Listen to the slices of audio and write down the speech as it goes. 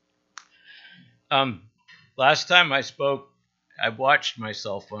Um, Last time I spoke, I watched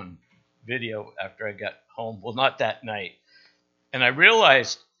myself on video after I got home. Well, not that night. And I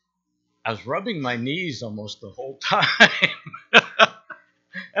realized I was rubbing my knees almost the whole time.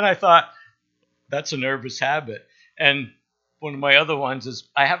 And I thought, that's a nervous habit. And one of my other ones is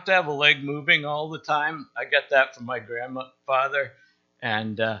I have to have a leg moving all the time. I got that from my grandfather.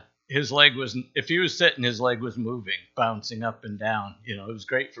 And his leg was, if he was sitting, his leg was moving, bouncing up and down. You know, it was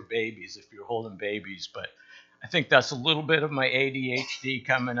great for babies if you're holding babies. But I think that's a little bit of my ADHD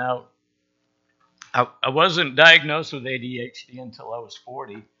coming out. I wasn't diagnosed with ADHD until I was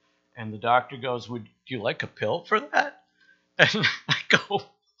 40. And the doctor goes, do you like a pill for that? And I go,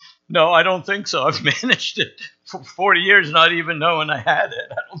 no, I don't think so. I've managed it for 40 years, not even knowing I had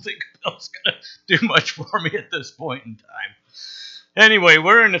it. I don't think a pill's going to do much for me at this point in time. Anyway,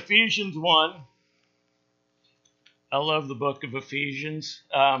 we're in Ephesians 1. I love the book of Ephesians.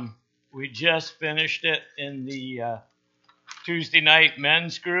 We just finished it in the Tuesday night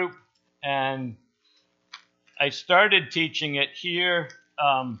men's group, and I started teaching it here.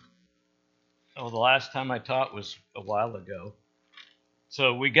 The last time I taught was a while ago.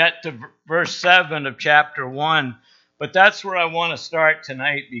 So we got to verse 7 of chapter 1, but that's where I want to start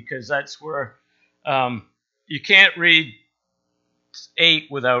tonight, because that's where you can't read 8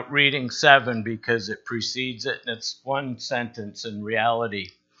 without reading 7, because it precedes it, and it's one sentence in reality.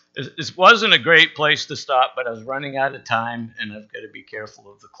 This wasn't a great place to stop, but I was running out of time, and I've got to be careful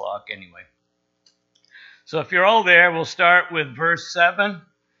of the clock anyway. So if you're all there, we'll start with verse 7.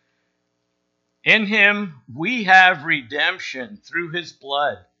 In him we have redemption through his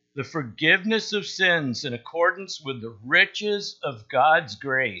blood, the forgiveness of sins in accordance with the riches of God's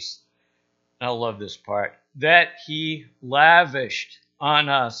grace. I love this part. That he lavished on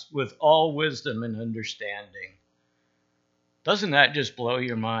us with all wisdom and understanding. Doesn't that just blow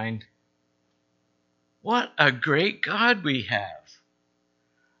your mind? What a great God we have.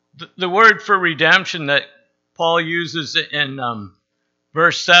 The word for redemption that Paul uses in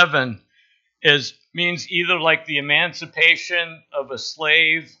verse 7 means either like the emancipation of a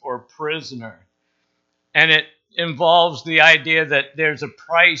slave or prisoner. And it involves the idea that there's a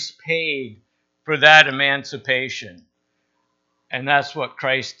price paid for that emancipation. And that's what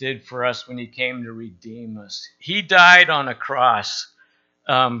Christ did for us when he came to redeem us. He died on a cross.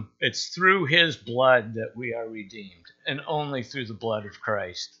 It's through his blood that we are redeemed, and only through the blood of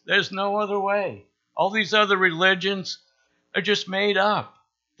Christ. There's no other way. All these other religions are just made up.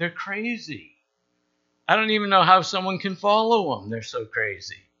 They're crazy. I don't even know how someone can follow them. They're so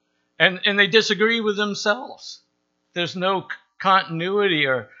crazy. And they disagree with themselves. There's no continuity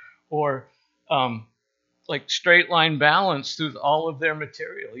or like straight line balance through all of their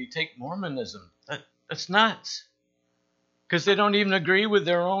material. You take Mormonism. That's nuts. Because they don't even agree with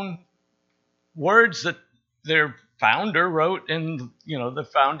their own words that their founder wrote in, the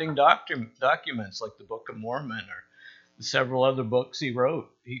founding documents, like the Book of Mormon or several other books he wrote.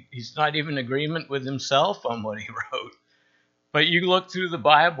 He's not even in agreement with himself on what he wrote. But you look through the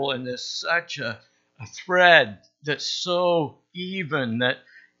Bible, and there's such a thread that's so even that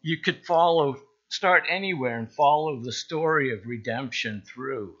you could start anywhere and follow the story of redemption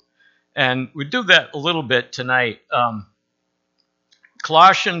through. And we do that a little bit tonight.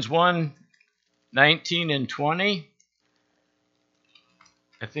 Colossians 1:19 and 20.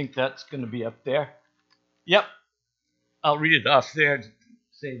 I think that's going to be up there. Yep. I'll read it off there to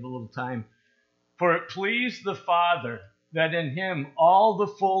save a little time. For it pleased the Father that in him all the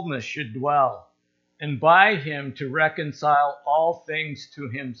fullness should dwell, and by him to reconcile all things to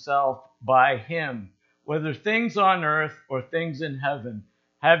himself by him, whether things on earth or things in heaven,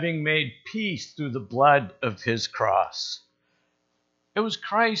 having made peace through the blood of his cross. It was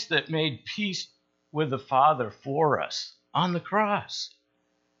Christ that made peace with the Father for us on the cross.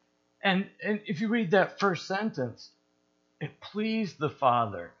 And if you read that first sentence, it pleased the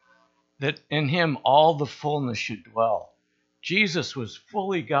Father that in him all the fullness should dwell. Jesus was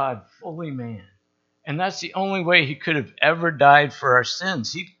fully God, fully man. And that's the only way he could have ever died for our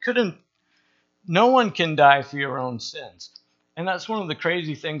sins. No one can die for your own sins. And that's one of the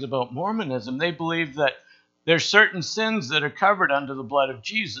crazy things about Mormonism. They believe that there's certain sins that are covered under the blood of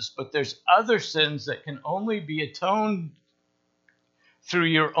Jesus, but there's other sins that can only be atoned through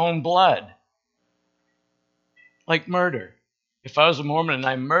your own blood. Like murder. If I was a Mormon and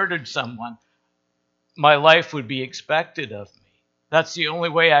I murdered someone, my life would be expected of me. That's the only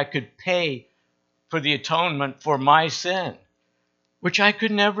way I could pay for the atonement for my sin, which I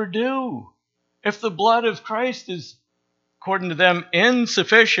could never do. If the blood of Christ is, according to them,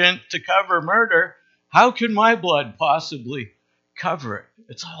 insufficient to cover murder, how could my blood possibly cover it.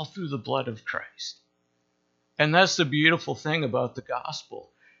 It's all through the blood of Christ. And that's the beautiful thing about the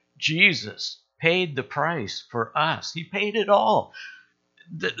gospel. Jesus paid the price for us. He paid it all.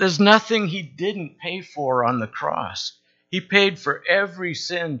 There's nothing he didn't pay for on the cross. He paid for every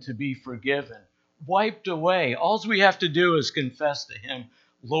sin to be forgiven, wiped away. All we have to do is confess to him,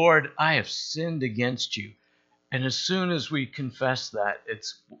 Lord, I have sinned against you. And as soon as we confess that,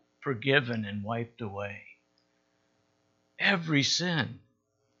 it's forgiven and wiped away. Every sin.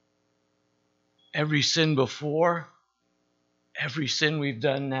 Every sin before, every sin we've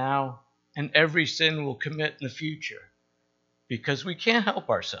done now, and every sin we'll commit in the future. Because we can't help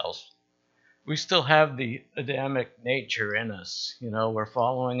ourselves. We still have the Adamic nature in us. We're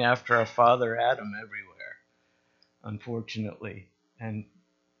following after our father Adam everywhere, unfortunately. And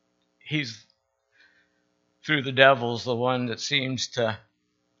he's, through the devil's, the one that seems to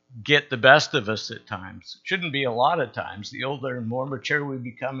get the best of us at times. It shouldn't be a lot of times. The older and more mature we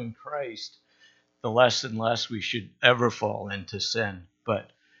become in Christ, the less and less we should ever fall into sin. But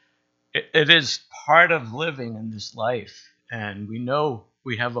it is part of living in this life. And we know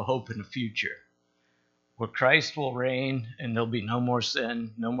we have a hope in the future where Christ will reign and there'll be no more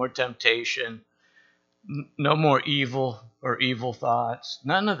sin, no more temptation, no more evil or evil thoughts.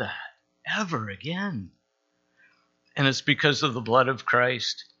 None of that ever again. And it's because of the blood of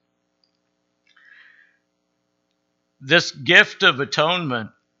Christ. This gift of atonement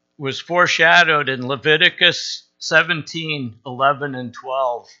was foreshadowed in Leviticus 17, 11, and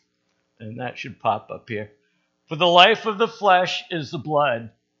 12. And that should pop up here. For the life of the flesh is the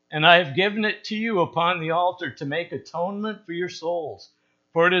blood, and I have given it to you upon the altar to make atonement for your souls.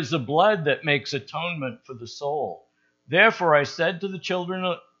 For it is the blood that makes atonement for the soul. Therefore I said to the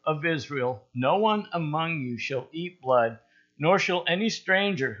children of Israel, no one among you shall eat blood, nor shall any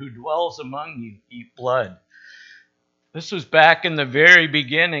stranger who dwells among you eat blood. This was back in the very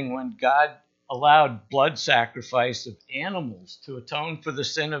beginning when God allowed blood sacrifice of animals to atone for the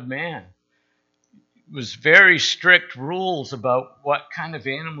sin of man. It was very strict rules about what kind of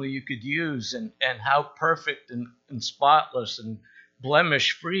animal you could use and how perfect and spotless and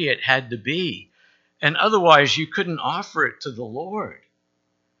blemish-free it had to be. And otherwise, you couldn't offer it to the Lord.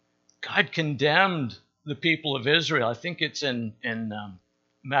 God condemned the people of Israel. I think it's in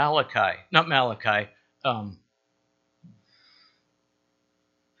Malachi. Not Malachi.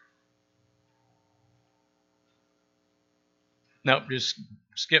 Nope, just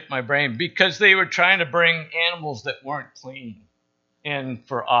skip my brain. Because they were trying to bring animals that weren't clean in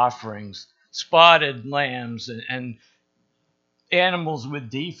for offerings. Spotted lambs and animals with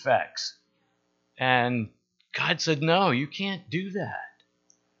defects. And God said, no, you can't do that.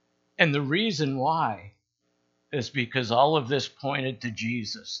 And the reason why is because all of this pointed to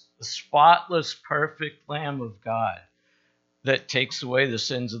Jesus, the spotless, perfect Lamb of God that takes away the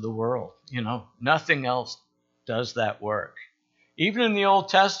sins of the world. Nothing else does that work. Even in the Old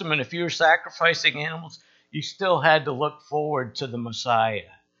Testament, if you were sacrificing animals, you still had to look forward to the Messiah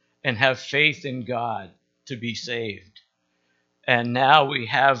and have faith in God to be saved. And now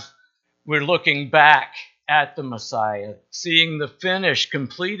we're looking back at the Messiah, seeing the finished,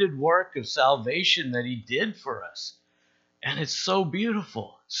 completed work of salvation that he did for us. And it's so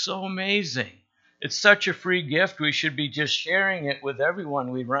beautiful, so amazing. It's such a free gift. We should be just sharing it with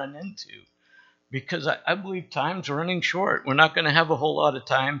everyone we run into. Because I believe time's running short. We're not going to have a whole lot of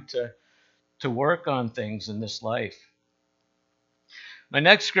time to work on things in this life. My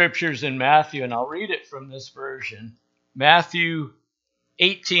next scripture is in Matthew, and I'll read it from this version. Matthew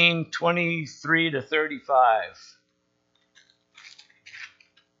 18, 23 to 35.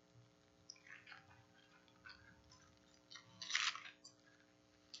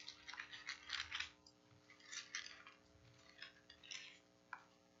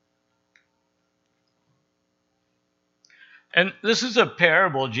 And this is a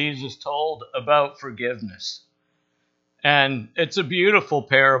parable Jesus told about forgiveness. And it's a beautiful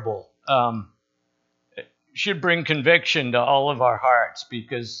parable. It should bring conviction to all of our hearts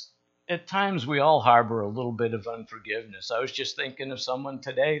because at times we all harbor a little bit of unforgiveness. I was just thinking of someone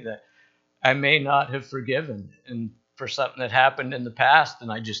today that I may not have forgiven and for something that happened in the past,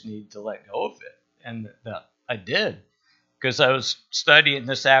 and I just need to let go of it. And that I did. Because I was studying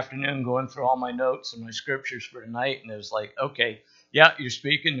this afternoon, going through all my notes and my scriptures for tonight, and it was like, okay, yeah, you're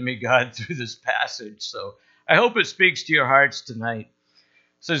speaking to me, God, through this passage. So I hope it speaks to your hearts tonight.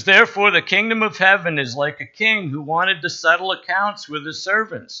 It says, therefore, the kingdom of heaven is like a king who wanted to settle accounts with his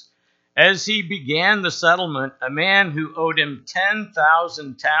servants. As he began the settlement, a man who owed him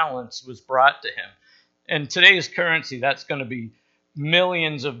 10,000 talents was brought to him. In today's currency, that's going to be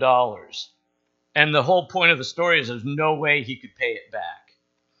millions of dollars. And the whole point of the story is there's no way he could pay it back.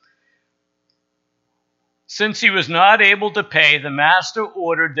 Since he was not able to pay, the master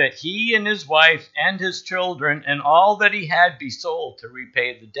ordered that he and his wife and his children and all that he had be sold to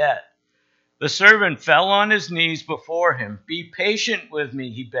repay the debt. The servant fell on his knees before him. "Be patient with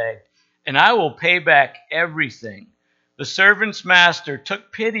me," he begged, "and I will pay back everything." The servant's master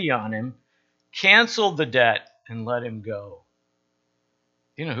took pity on him, canceled the debt, and let him go.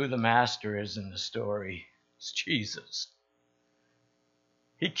 You know who the master is in the story? It's Jesus.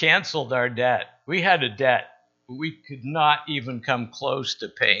 He canceled our debt. We had a debt we could not even come close to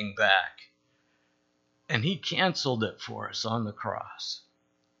paying back. And he canceled it for us on the cross.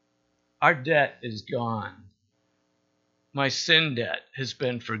 Our debt is gone. My sin debt has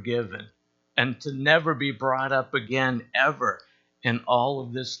been forgiven and to never be brought up again ever in all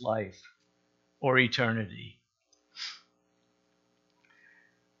of this life or eternity.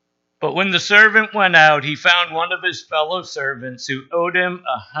 But when the servant went out, he found one of his fellow servants who owed him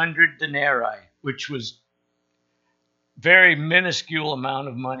 100 denarii, which was a very minuscule amount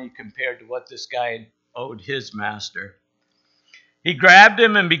of money compared to what this guy owed his master. He grabbed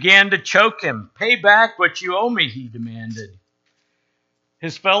him and began to choke him. "Pay back what you owe me," he demanded.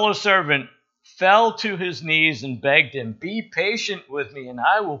 His fellow servant fell to his knees and begged him, "Be patient with me and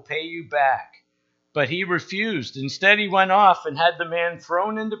I will pay you back." But he refused. Instead, he went off and had the man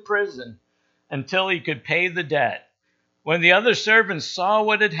thrown into prison until he could pay the debt. When the other servants saw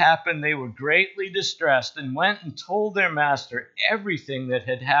what had happened, they were greatly distressed and went and told their master everything that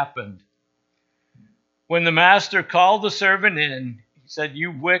had happened. When the master called the servant in, he said,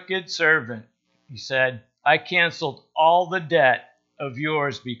 "You wicked servant," he said, "I canceled all the debt of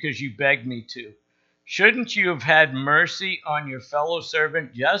yours because you begged me to. Shouldn't you have had mercy on your fellow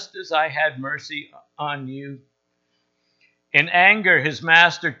servant just as I had mercy on you?" In anger, his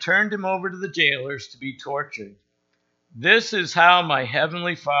master turned him over to the jailers to be tortured. "This is how my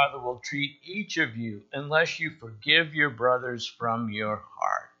heavenly Father will treat each of you unless you forgive your brothers from your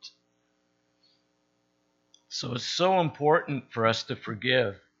heart." So it's so important for us to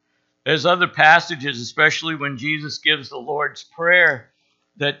forgive. There's other passages, especially when Jesus gives the Lord's Prayer,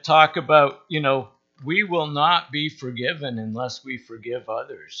 that talk about, we will not be forgiven unless we forgive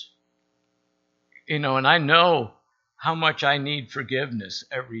others. And I know how much I need forgiveness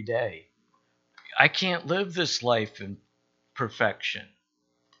every day. I can't live this life in perfection.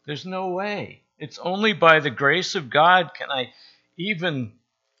 There's no way. It's only by the grace of God can I even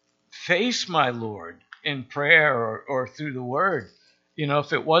face my Lord in prayer or through the Word.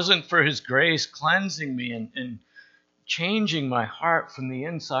 If it wasn't for his grace cleansing me and changing my heart from the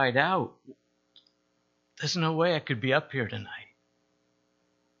inside out, there's no way I could be up here tonight.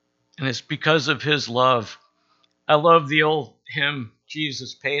 And it's because of his love. I love the old hymn,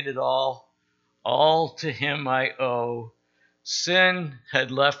 "Jesus paid it all to him I owe. Sin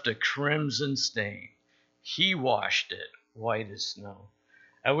had left a crimson stain. He washed it white as snow."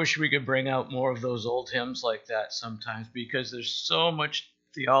 I wish we could bring out more of those old hymns like that sometimes, because there's so much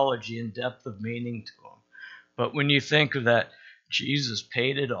theology and depth of meaning to them. But when you think of that, Jesus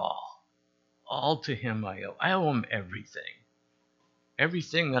paid it all to him I owe. I owe him everything.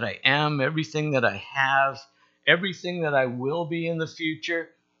 Everything that I am, everything that I have, everything that I will be in the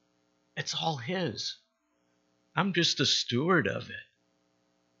future, it's all his. I'm just a steward of it.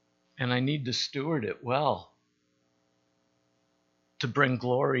 And I need to steward it well to bring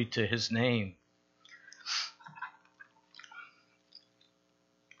glory to his name.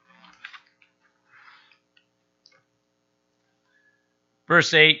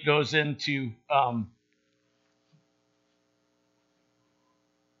 Verse 8 goes into,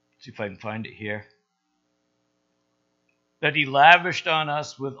 see if I can find it here, that he lavished on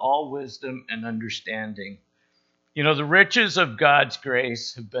us with all wisdom and understanding. The riches of God's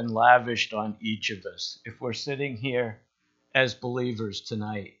grace have been lavished on each of us. If we're sitting here as believers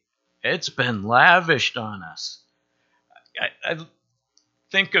tonight, it's been lavished on us. I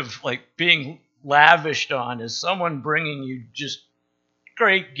think of being lavished on as someone bringing you just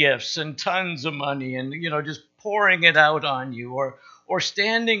great gifts and tons of money and, just pouring it out on you, or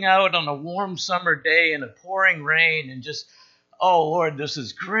standing out on a warm summer day in a pouring rain and just, "Oh, Lord, this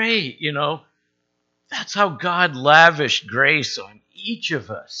is great," That's how God lavished grace on each of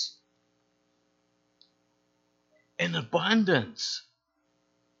us. In abundance.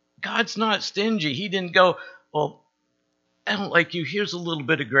 God's not stingy. He didn't go, "Well, I don't like you. Here's a little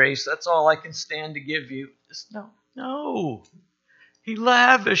bit of grace. That's all I can stand to give you." No. He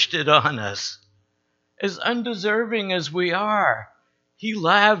lavished it on us. As undeserving as we are, he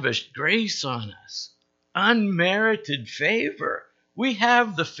lavished grace on us. Unmerited favor. We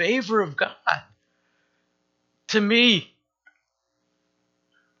have the favor of God. To me,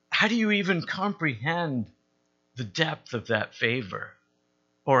 how do you even comprehend the depth of that favor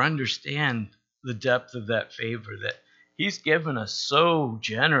or understand the depth of that favor that he's given us so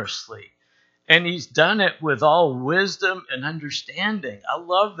generously? And he's done it with all wisdom and understanding. I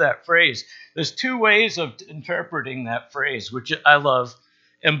love that phrase. There's two ways of interpreting that phrase, which I love,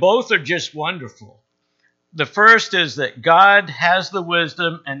 and both are just wonderful. The first is that God has the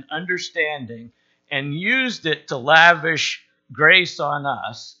wisdom and understanding and used it to lavish grace on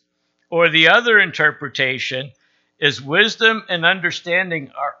us. Or the other interpretation is wisdom and understanding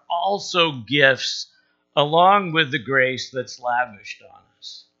are also gifts along with the grace that's lavished on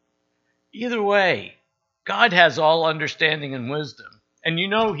us. Either way, God has all understanding and wisdom. And you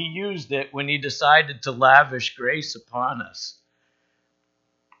know he used it when he decided to lavish grace upon us.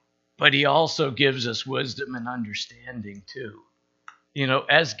 But he also gives us wisdom and understanding too,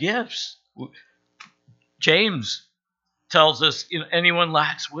 as gifts. James tells us, anyone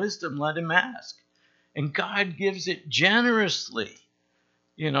lacks wisdom, let him ask. And God gives it generously.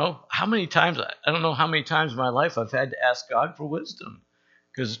 How many times, I don't know how many times in my life I've had to ask God for wisdom.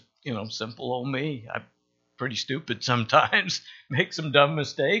 Because, simple old me, I'm pretty stupid sometimes, make some dumb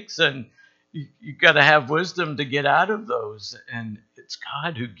mistakes, and you got to have wisdom to get out of those. And it's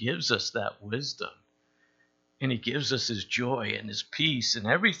God who gives us that wisdom. And he gives us his joy and his peace and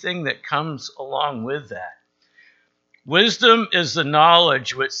everything that comes along with that. Wisdom is the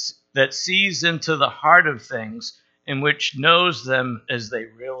knowledge that sees into the heart of things and which knows them as they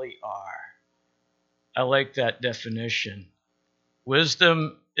really are. I like that definition.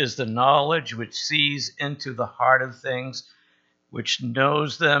 Wisdom is the knowledge which sees into the heart of things, which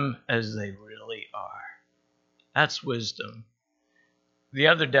knows them as they really are. That's wisdom. The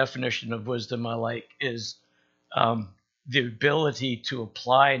other definition of wisdom I like is the ability to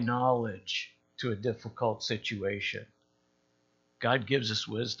apply knowledge to a difficult situation. God gives us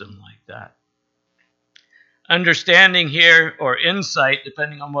wisdom like that. Understanding here, or insight,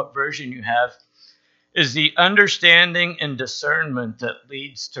 depending on what version you have, is the understanding and discernment that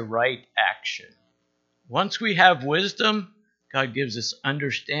leads to right action. Once we have wisdom, God gives us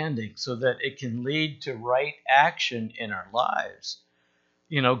understanding so that it can lead to right action in our lives.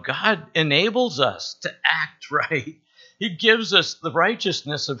 God enables us to act right. He gives us the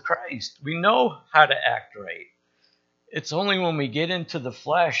righteousness of Christ. We know how to act right. It's only when we get into the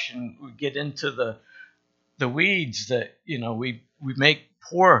flesh and we get into the weeds that, we make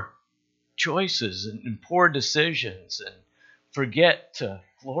poor choices and poor decisions and forget to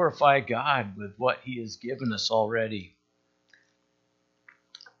glorify God with what he has given us already.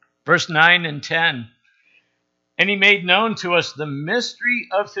 Verse 9 and 10. And he made known to us the mystery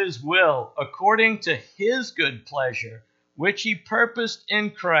of his will, according to his good pleasure, which he purposed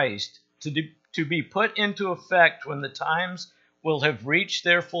in Christ to be put into effect when the times will have reached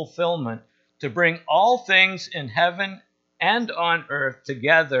their fulfillment, to bring all things in heaven and on earth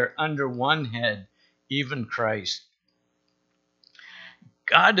together under one head, even Christ.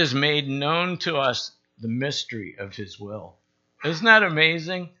 God has made known to us the mystery of his will. Isn't that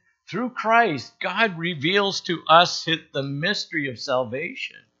amazing? Through Christ, God reveals to us the mystery of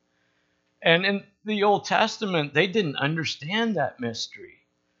salvation. And in the Old Testament, they didn't understand that mystery.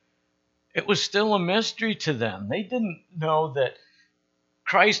 It was still a mystery to them. They didn't know that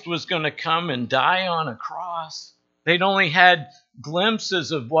Christ was going to come and die on a cross. They'd only had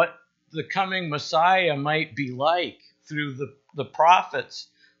glimpses of what the coming Messiah might be like through the prophets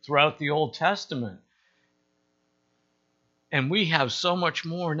throughout the Old Testament. And we have so much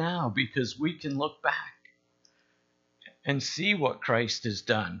more now because we can look back and see what Christ has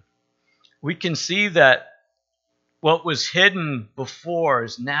done. We can see that what was hidden before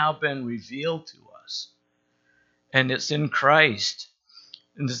has now been revealed to us. And it's in Christ.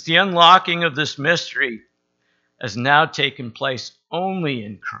 And it's the unlocking of this mystery has now taken place only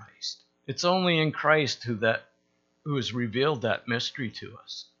in Christ. It's only in Christ who has revealed that mystery to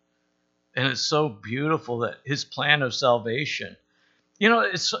us. And it's so beautiful that his plan of salvation,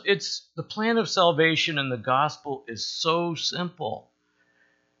 it's the plan of salvation in the gospel is so simple.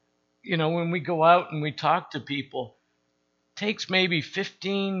 When we go out and we talk to people, it takes maybe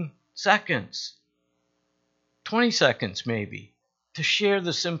 15 seconds, 20 seconds maybe, to share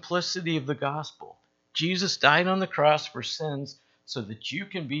the simplicity of the gospel. Jesus died on the cross for sins so that you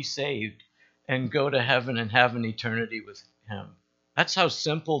can be saved and go to heaven and have an eternity with him. That's how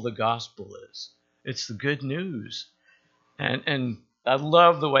simple the gospel is. It's the good news. And I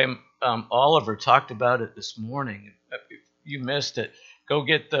love the way Oliver talked about it this morning. If you missed it, go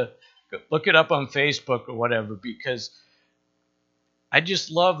look it up on Facebook or whatever, because I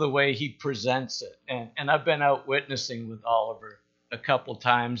just love the way he presents it. And I've been out witnessing with Oliver a couple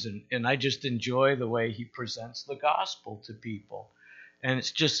times, and I just enjoy the way he presents the gospel to people. And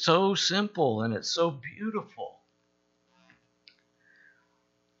it's just so simple and it's so beautiful.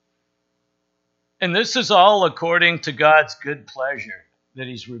 And this is all according to God's good pleasure that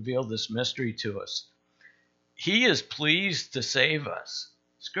he's revealed this mystery to us. He is pleased to save us.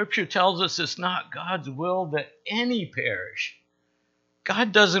 Scripture tells us it's not God's will that any perish.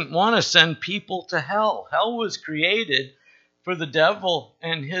 God doesn't want to send people to hell. Hell was created for the devil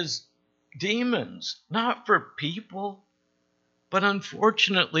and his demons, not for people. But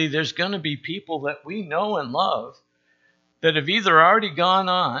unfortunately, there's going to be people that we know and love that have either already gone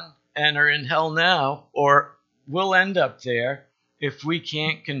on and are in hell now, or will end up there if we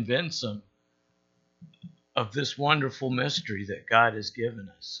can't convince them of this wonderful mystery that God has given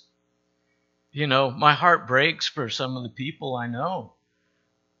us. You know, my heart breaks for some of the people I know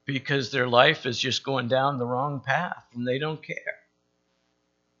because their life is just going down the wrong path and they don't care.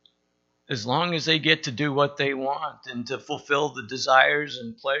 As long as they get to do what they want and to fulfill the desires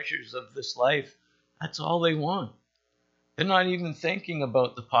and pleasures of this life, that's all they want. They're not even thinking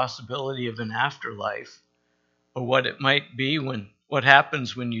about the possibility of an afterlife or what it might be what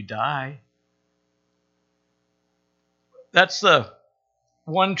happens when you die. That's the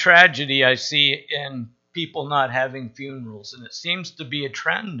one tragedy I see in people not having funerals, and it seems to be a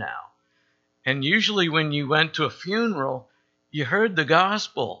trend now. And usually when you went to a funeral, you heard the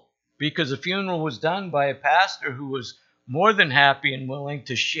gospel because a funeral was done by a pastor who was more than happy and willing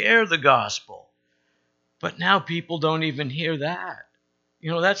to share the gospel. But now people don't even hear that.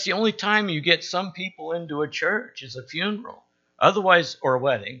 You know, that's the only time you get some people into a church is a funeral. Otherwise, or a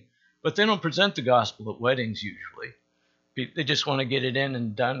wedding. But they don't present the gospel at weddings usually. They just want to get it in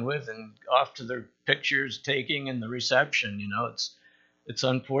and done with and off to their pictures taking and the reception. You know, it's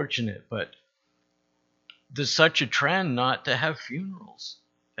unfortunate, but there's such a trend not to have funerals.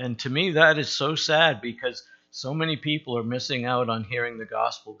 And to me, that is so sad because so many people are missing out on hearing the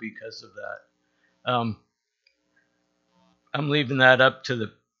gospel because of that. I'm leaving that up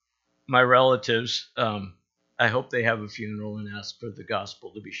to my relatives. I hope they have a funeral and ask for the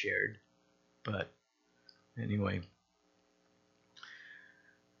gospel to be shared. But anyway,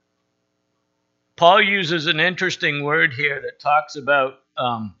 Paul uses an interesting word here that talks about,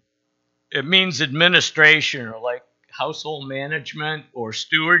 it means administration or like household management or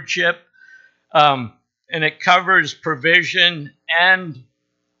stewardship. And it covers provision and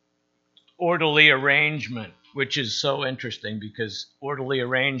orderly arrangement, which is so interesting because orderly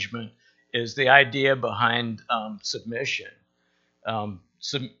arrangement is the idea behind submission.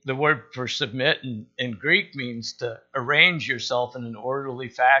 The word for submit in Greek means to arrange yourself in an orderly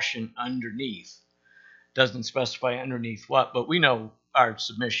fashion underneath. Doesn't specify underneath what, but we know our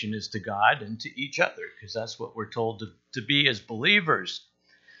submission is to God and to each other because that's what we're told to be as believers.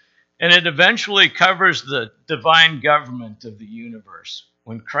 And it eventually covers the divine government of the universe.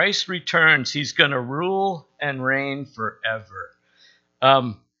 When Christ returns, he's going to rule and reign forever.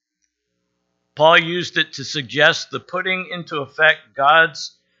 Paul used it to suggest the putting into effect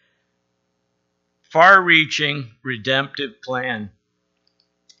God's far-reaching redemptive plan.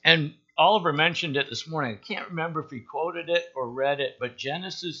 And Oliver mentioned it this morning. I can't remember if he quoted it or read it, but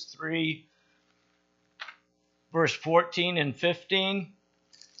Genesis 3, verse 14 and 15,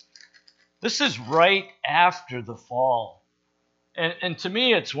 this is right after the fall. And to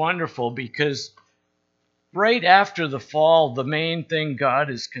me, it's wonderful because right after the fall, the main thing God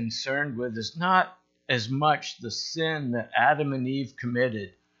is concerned with is not as much the sin that Adam and Eve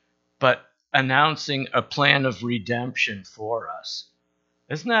committed, but announcing a plan of redemption for us.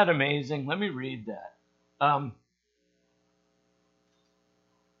 Isn't that amazing? Let me read that.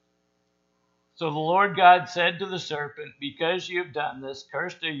 So the Lord God said to the serpent, because you have done this,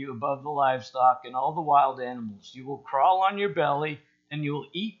 cursed are you above the livestock and all the wild animals. You will crawl on your belly, and you will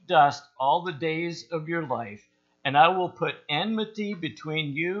eat dust all the days of your life. And I will put enmity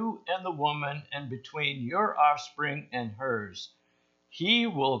between you and the woman, and between your offspring and hers. He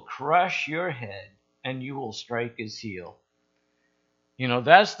will crush your head, and you will strike his heel. You know,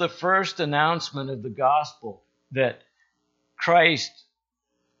 that's the first announcement of the gospel, that Christ,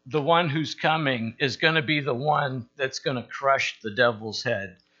 the one who's coming, is going to be the one that's going to crush the devil's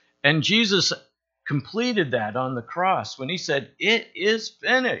head. And Jesus completed that on the cross when he said, it is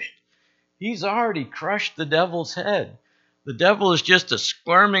finished. He's already crushed the devil's head. The devil is just a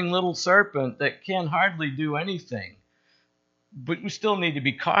squirming little serpent that can hardly do anything. But we still need to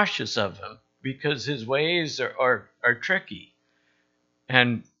be cautious of him because his ways are tricky.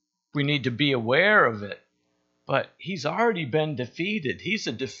 And we need to be aware of it. but he's already been defeated. He's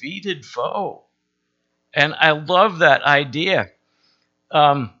a defeated foe. And I love that idea.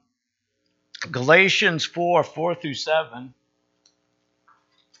 Galatians 4 through 7.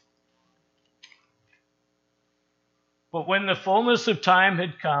 But when the fullness of time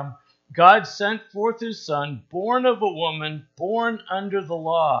had come, God sent forth his Son, born of a woman, born under the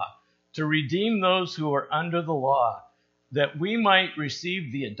law, to redeem those who are under the law, that we might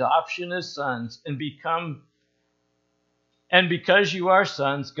receive the adoption as sons, and because you are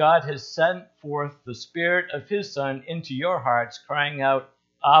sons, God has sent forth the Spirit of his Son into your hearts, crying out,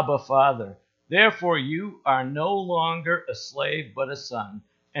 Abba, Father. Therefore you are no longer a slave, but a son,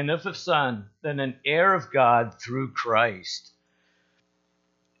 and if a son, then an heir of God through Christ.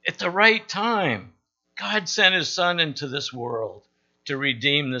 At the right time, God sent his Son into this world to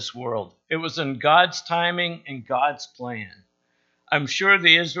redeem this world. It was in God's timing and God's plan. I'm sure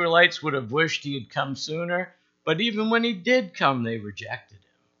the Israelites would have wished he had come sooner, but even when he did come, they rejected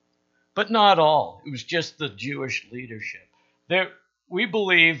him. But not all. It was just the Jewish leadership. We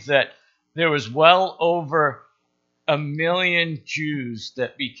believe that there was well over 1 million Jews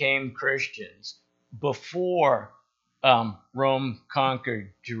that became Christians before Rome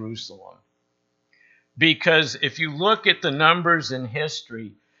conquered Jerusalem. Because if you look at the numbers in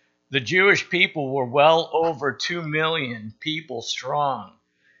history, the Jewish people were well over 2 million people strong.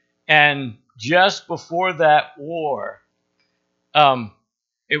 And just before that war,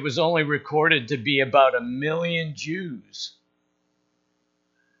 it was only recorded to be about 1 million Jews.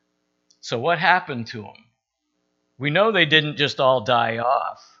 So what happened to them? We know they didn't just all die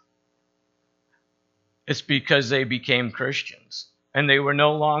off. It's because they became Christians. And they were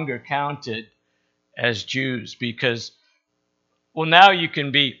no longer counted as Jews because, well, now you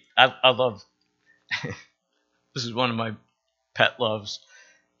can be, I love, this is one of my pet loves.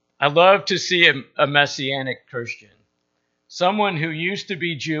 I love to see a Messianic Christian, someone who used to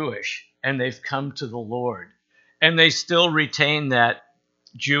be Jewish and they've come to the Lord and they still retain that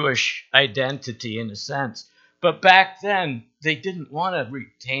Jewish identity in a sense. But back then, they didn't want to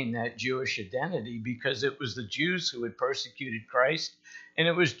retain that Jewish identity because it was the Jews who had persecuted Christ, and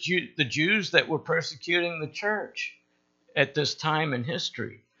it was the Jews that were persecuting the church at this time in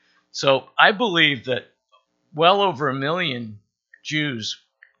history. So I believe that well over 1 million Jews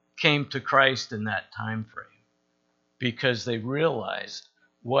came to Christ in that time frame because they realized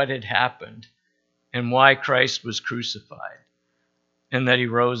what had happened and why Christ was crucified and that he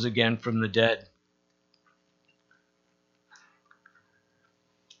rose again from the dead.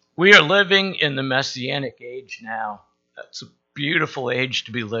 We are living in the Messianic age now. That's a beautiful age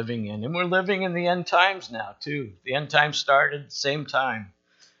to be living in. And we're living in the end times now, too. The end times started at the same time.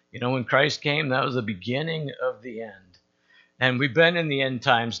 You know, when Christ came, that was the beginning of the end. And we've been in the end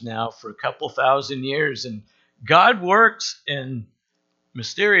times now for a couple thousand years. And God works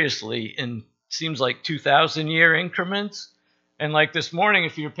mysteriously in, seems like 2,000-year increments. And like this morning,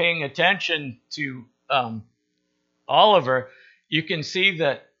 if you're paying attention to Oliver, you can see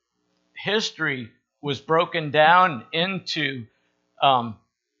that history was broken down into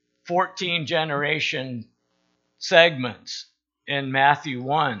 14 generation segments in Matthew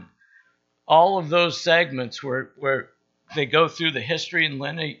 1. All of those segments where they go through the history and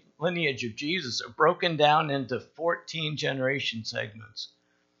lineage of Jesus are broken down into 14 generation segments.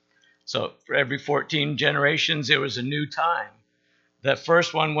 So for every 14 generations, there was a new time. That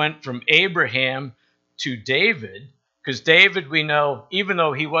first one went from Abraham to David, because David, we know, even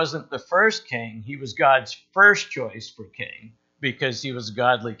though he wasn't the first king, he was God's first choice for king because he was a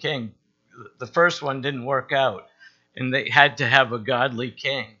godly king. The first one didn't work out, and they had to have a godly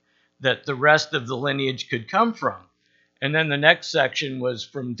king that the rest of the lineage could come from. And then the next section was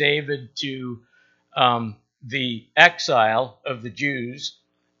from David to the exile of the Jews,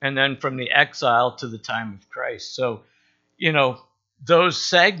 and then from the exile to the time of Christ. So, you know, those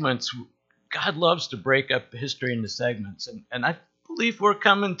segments, God loves to break up history into segments. And I believe we're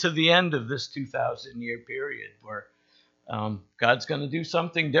coming to the end of this 2,000-year period where God's going to do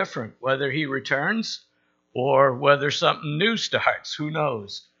something different, whether he returns or whether something new starts. Who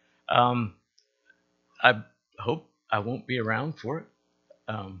knows? I hope I won't be around for it.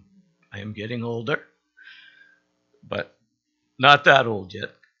 I am getting older, but not that old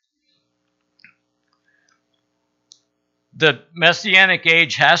yet. The Messianic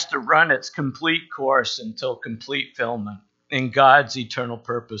age has to run its complete course until complete fulfillment in God's eternal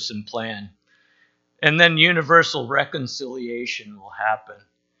purpose and plan. And then universal reconciliation will happen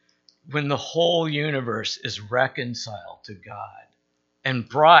when the whole universe is reconciled to God and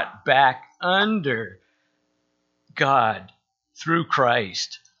brought back under God through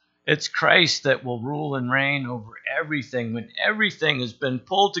Christ. It's Christ that will rule and reign over everything when everything has been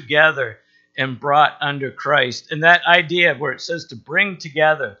pulled together and brought under Christ. And that idea where it says to bring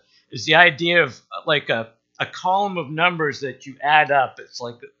together is the idea of like a column of numbers that you add up. It's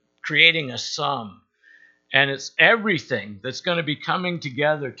like creating a sum. And it's everything that's going to be coming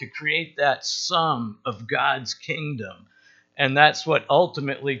together to create that sum of God's kingdom. And that's what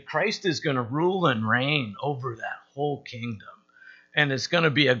ultimately Christ is going to rule and reign over that whole kingdom. And it's going to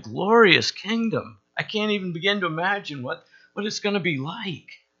be a glorious kingdom. I can't even begin to imagine what it's going to be like,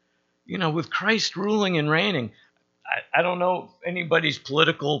 with Christ ruling and reigning. I don't know anybody's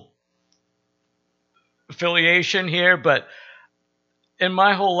political affiliation here, but in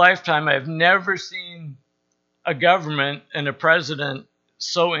my whole lifetime, I've never seen a government and a president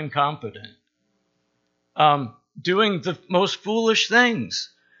so incompetent, doing the most foolish things,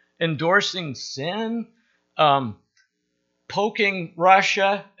 endorsing sin, poking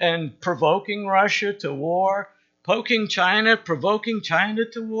Russia and provoking Russia to war, poking China, provoking China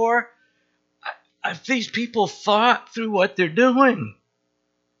to war. If these people thought through what they're doing,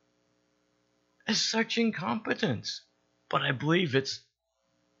 it's such incompetence. But I believe it's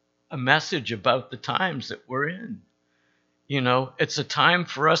a message about the times that we're in. It's a time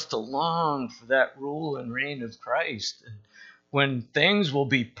for us to long for that rule and reign of Christ. And when things will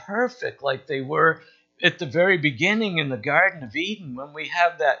be perfect like they were at the very beginning in the Garden of Eden, when we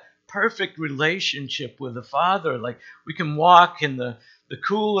have that perfect relationship with the Father, like we can walk in the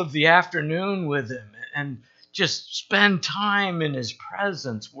cool of the afternoon with Him and just spend time in His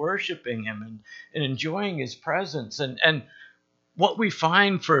presence, worshiping Him and enjoying His presence. And what we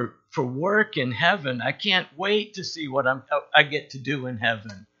find for work in heaven, I can't wait to see what I get to do in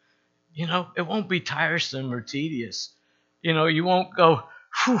heaven. It won't be tiresome or tedious. You won't go,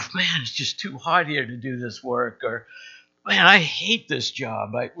 whew, man, it's just too hot here to do this work. Or, man, I hate this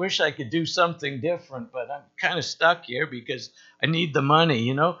job. I wish I could do something different, but I'm kind of stuck here because I need the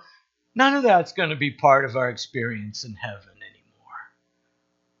money, None of that's going to be part of our experience in heaven anymore.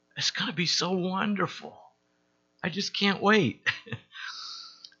 It's going to be so wonderful. I just can't wait.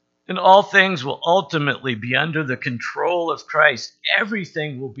 And all things will ultimately be under the control of Christ.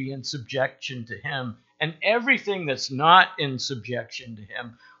 Everything will be in subjection to Him. And everything that's not in subjection to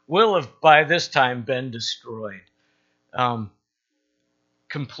Him will have by this time been destroyed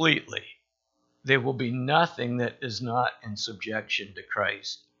completely. There will be nothing that is not in subjection to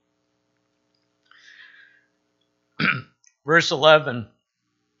Christ. Verse 11,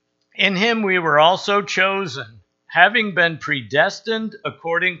 in Him we were also chosen, having been predestined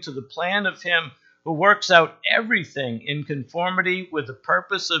according to the plan of Him who works out everything in conformity with the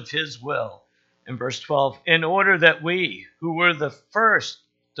purpose of His will. In verse 12, in order that we, who were the first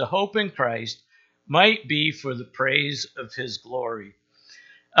to hope in Christ, might be for the praise of His glory.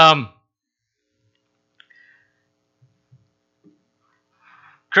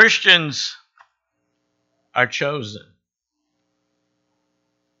 Christians are chosen.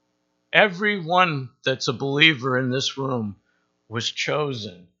 Everyone that's a believer in this room was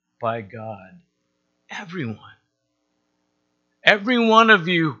chosen by God. Everyone. Every one of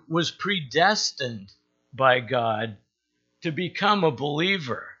you was predestined by God to become a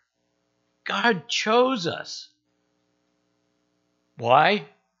believer. God chose us. Why?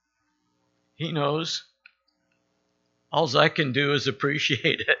 He knows. All I can do is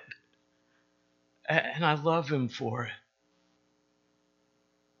appreciate it. And I love Him for it.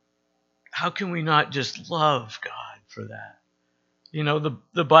 How can we not just love God for that?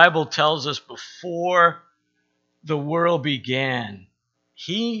 The Bible tells us before the world began,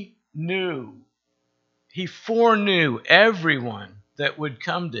 He foreknew everyone that would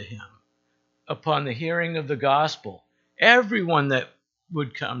come to Him upon the hearing of the gospel. Everyone that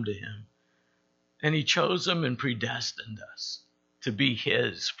would come to Him. And He chose them and predestined us to be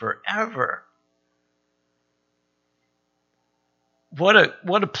His forever. What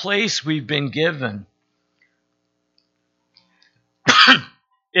a place we've been given.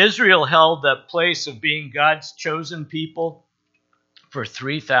 Israel held that place of being God's chosen people for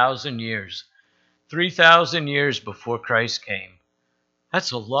 3,000 years. 3,000 years before Christ came.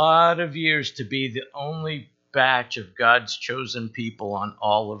 That's a lot of years to be the only batch of God's chosen people on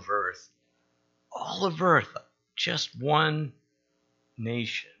all of earth. All of earth, just one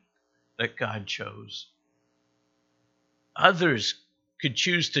nation that God chose. Others could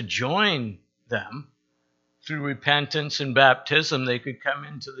choose to join them through repentance and baptism. They could come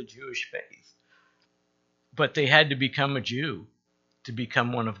into the Jewish faith. But they had to become a Jew to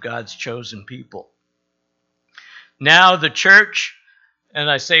become one of God's chosen people. Now the church, and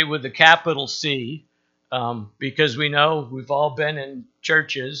I say with a capital C, because we know we've all been in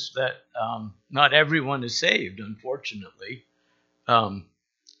churches that not everyone is saved, unfortunately.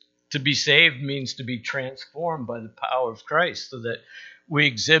 To be saved means to be transformed by the power of Christ so that we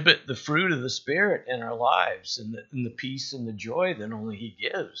exhibit the fruit of the Spirit in our lives and the peace and the joy that only He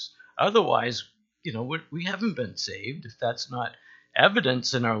gives. Otherwise, we haven't been saved if that's not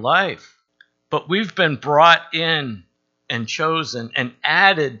evidence in our life. But we've been brought in and chosen and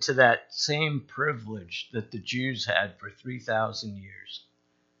added to that same privilege that the Jews had for 3,000 years.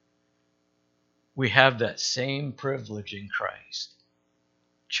 We have that same privilege in Christ.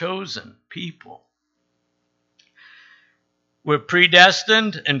 Chosen people. We're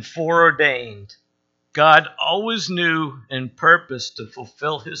predestined and foreordained. God always knew and purposed to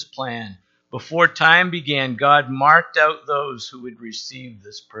fulfill His plan. Before time began, God marked out those who would receive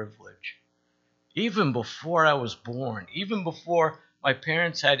this privilege. Even before I was born, even before my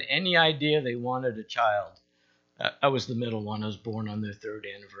parents had any idea they wanted a child. I was the middle one. I was born on their 3rd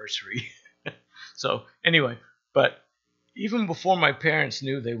anniversary. So anyway, but even before my parents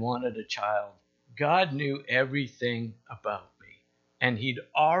knew they wanted a child, God knew everything about me. And He'd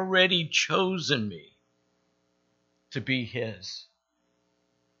already chosen me to be His.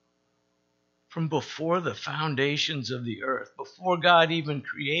 From before the foundations of the earth, before God even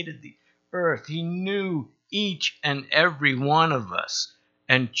created the earth, He knew each and every one of us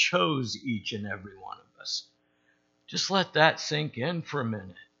and chose each and every one of us. Just let that sink in for a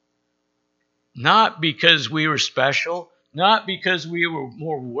minute. Not because we were special, not because we were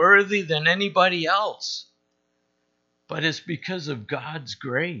more worthy than anybody else, but it's because of God's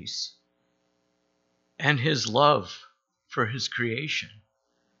grace and His love for His creation.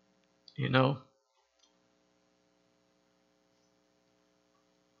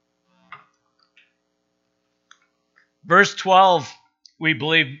 Verse 12, we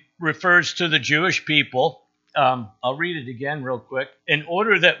believe, refers to the Jewish people. I'll read it again real quick. In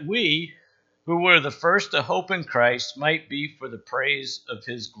order that we, who were the first to hope in Christ, might be for the praise of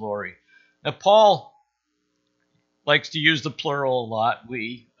His glory. Now, Paul likes to use the plural a lot.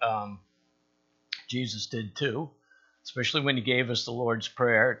 We, Jesus did too, especially when He gave us the Lord's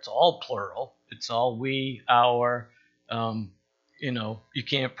Prayer. It's all plural. It's all we, our. You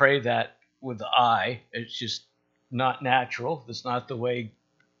can't pray that with the I. It's just not natural. That's not the way,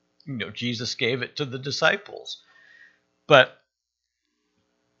 Jesus gave it to the disciples. But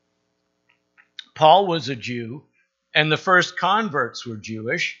Paul was a Jew, and the first converts were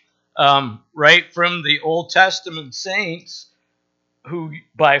Jewish, right from the Old Testament saints who,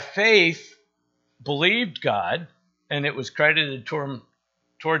 by faith, believed God, and it was credited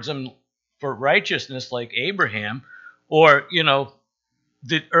towards them for righteousness, like Abraham, or,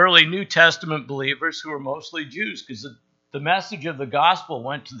 the early New Testament believers who were mostly Jews, because the message of the gospel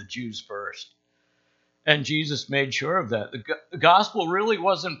went to the Jews first. And Jesus made sure of that. The gospel really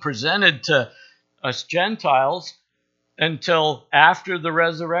wasn't presented to us Gentiles until after the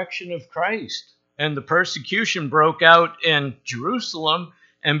resurrection of Christ. And the persecution broke out in Jerusalem.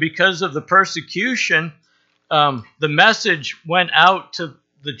 And because of the persecution, the message went out to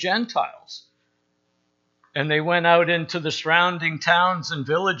the Gentiles. And they went out into the surrounding towns and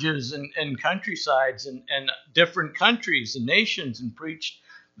villages and countrysides and different countries and nations and preached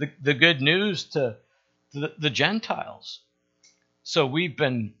the good news to the Gentiles. So we've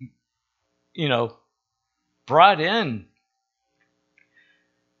been, brought in.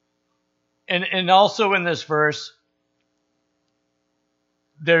 And also in this verse,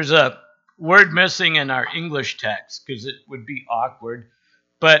 there's a word missing in our English text because it would be awkward.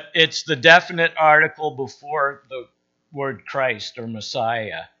 But it's the definite article before the word Christ or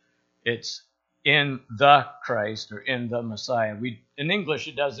Messiah. It's in the Christ or in the Messiah. In English,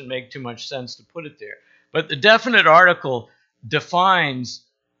 it doesn't make too much sense to put it there. But the definite article defines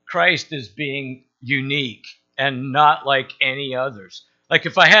Christ as being unique and not like any others. Like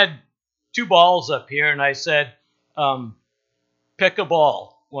if I had 2 balls up here and I said, pick a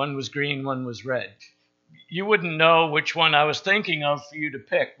ball. One was green, one was red. You wouldn't know which one I was thinking of for you to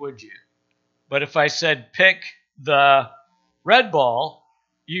pick, would you? But if I said pick the red ball,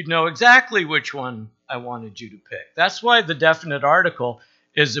 you'd know exactly which one I wanted you to pick. That's why the definite article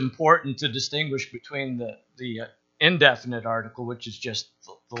is important to distinguish between the indefinite article, which is just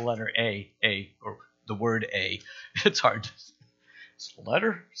the letter A, or the word A. It's hard to say. It's a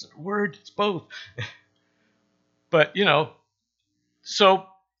letter? Is it a word? It's both. But, so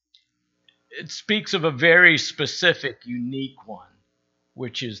it speaks of a very specific, unique one,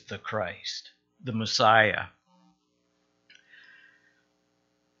 which is the Christ, the Messiah.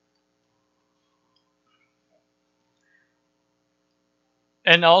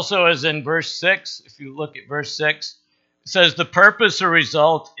 And also, as in verse 6, if you look at verse 6, it says, the purpose or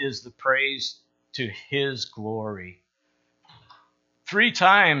result is the praise to his glory. 3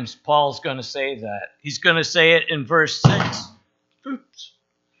 times Paul's going to say that. He's going to say it in verse 6. Oops.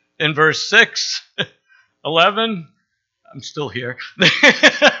 In verse 6, 11, I'm still here.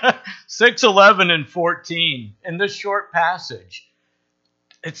 6, 11, and 14. In this short passage,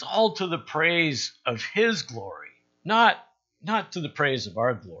 it's all to the praise of his glory, not to the praise of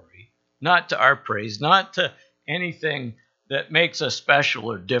our glory, not to our praise, not to anything that makes us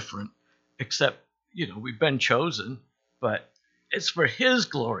special or different, except, we've been chosen, but it's for his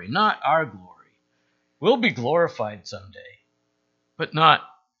glory, not our glory. We'll be glorified someday, but not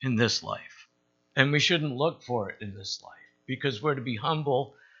in this life. And we shouldn't look for it in this life, because we're to be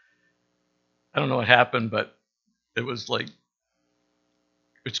humble. I don't know what happened, but it was like,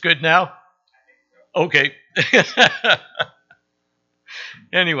 it's good now? Okay.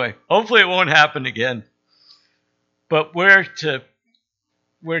 Anyway, hopefully it won't happen again. But we're to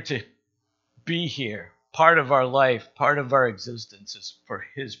be here. Part of our life, part of our existence is for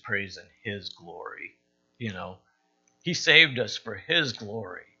his praise and his glory. He saved us for his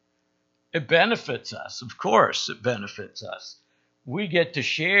glory. It benefits us. Of course, it benefits us. We get to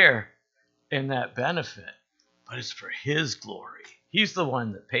share in that benefit, but it's for his glory. He's the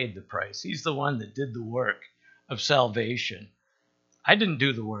one that paid the price. He's the one that did the work of salvation. I didn't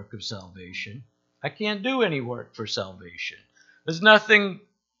do the work of salvation. I can't do any work for salvation. There's nothing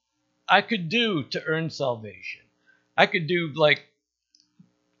I could do to earn salvation. I could do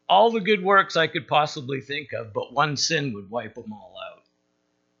all the good works I could possibly think of, but one sin would wipe them all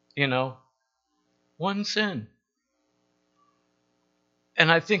out. One sin.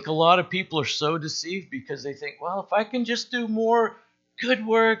 And I think a lot of people are so deceived because they think, well, if I can just do more good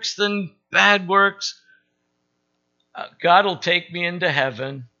works than bad works, God will take me into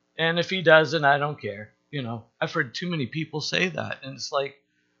heaven. And if he doesn't, I don't care. I've heard too many people say that. And it's like,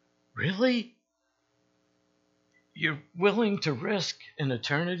 really? You're willing to risk an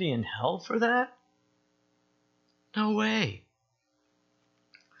eternity in hell for that? No way.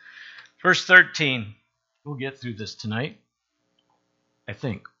 Verse 13. We'll get through this tonight. I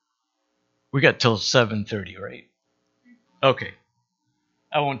think. We got till 7:30, right? Okay.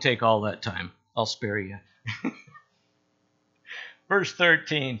 I won't take all that time. I'll spare you. Verse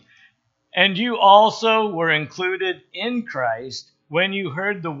 13. And you also were included in Christ when you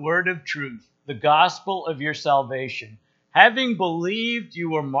heard the word of truth, the gospel of your salvation. Having believed,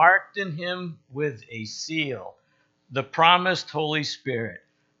 you were marked in him with a seal, the promised Holy Spirit,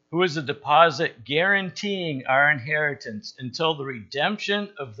 who is a deposit guaranteeing our inheritance until the redemption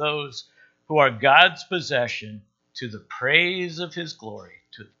of those who are God's possession, to the praise of his glory.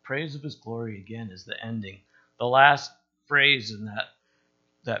 To the praise of his glory, again, is the ending. The last phrase in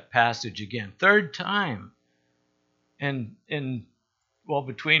that passage again. 3rd time. And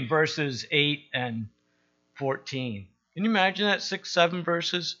between verses 8 and 14. Can you imagine that? 6, 7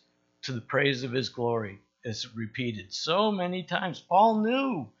 verses? To the praise of his glory. It's repeated so many times. Paul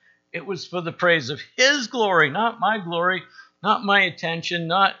knew it was for the praise of his glory, not my glory, not my attention,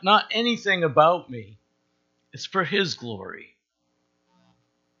 not anything about me. It's for his glory.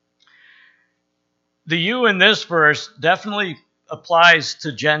 The you in this verse definitely applies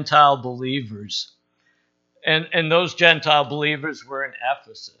to Gentile believers. And those Gentile believers were in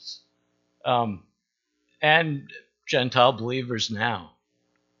Ephesus. And Gentile believers now.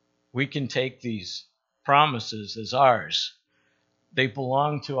 We can take these promises as ours. They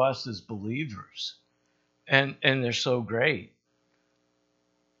belong to us as believers. And they're so great.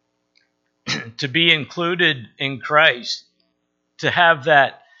 To be included in Christ, to have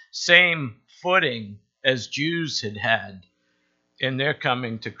that same footing as Jews had in their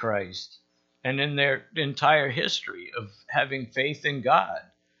coming to Christ and in their entire history of having faith in God,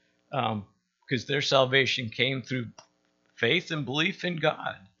 because their salvation came through faith and belief in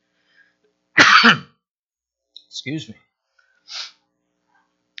God. Excuse me.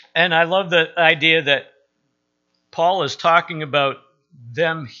 And I love the idea that Paul is talking about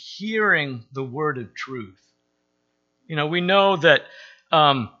them hearing the word of truth. We know that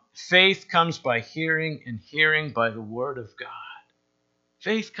faith comes by hearing, and hearing by the word of God.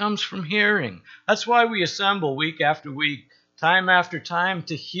 Faith comes from hearing. That's why we assemble week after week, time after time,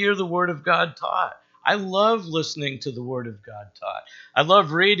 to hear the word of God taught. I love listening to the word of God taught. I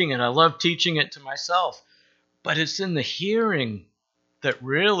love reading it. I love teaching it to myself. But it's in the hearing that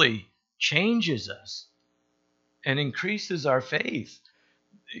really changes us and increases our faith.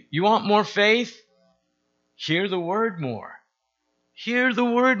 You want more faith? Hear the word more. Hear the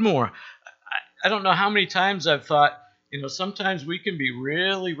word more. I don't know how many times I've thought, Sometimes we can be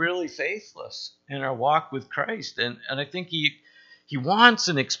really, really faithless in our walk with Christ. And I think he wants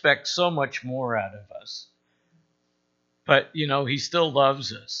and expects so much more out of us. But, he still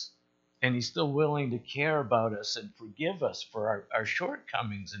loves us. And he's still willing to care about us and forgive us for our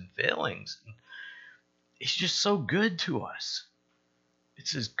shortcomings and failings. He's just so good to us.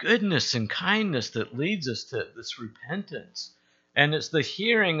 It's his goodness and kindness that leads us to this repentance. And it's the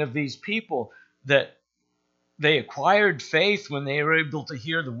hearing of these people that they acquired faith when they were able to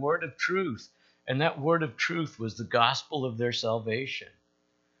hear the word of truth. And that word of truth was the gospel of their salvation.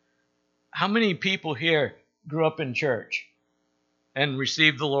 How many people here grew up in church and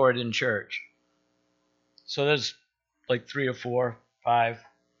received the Lord in church? So there's like 3 or 4, 5.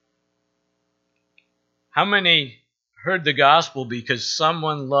 How many heard the gospel because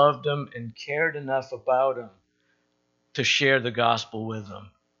someone loved them and cared enough about them to share the gospel with them?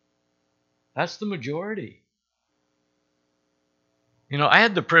 That's the majority. I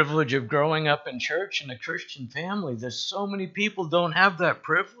had the privilege of growing up in church in a Christian family. There's so many people don't have that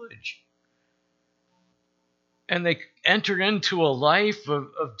privilege. And they enter into a life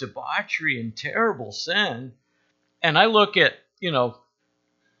of debauchery and terrible sin. And I look at,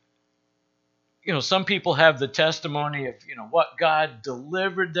 some people have the testimony of, what God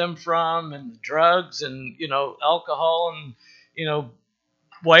delivered them from, and the drugs and, alcohol and,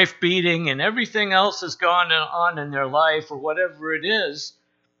 wife beating and everything else has gone on in their life or whatever it is.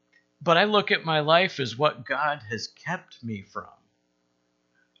 But I look at my life as what God has kept me from.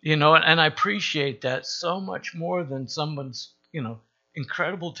 And I appreciate that so much more than someone's,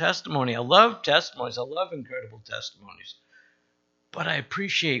 incredible testimony. I love testimonies. I love incredible testimonies. But I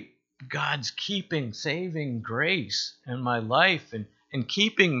appreciate God's saving grace in my life and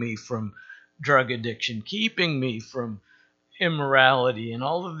keeping me from drug addiction, keeping me from immorality and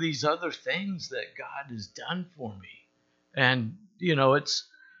all of these other things that God has done for me. And,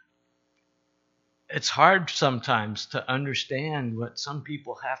 it's hard sometimes to understand what some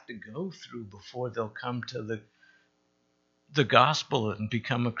people have to go through before they'll come to the gospel and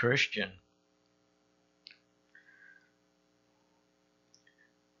become a Christian.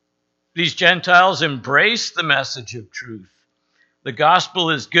 These Gentiles embrace the message of truth. The gospel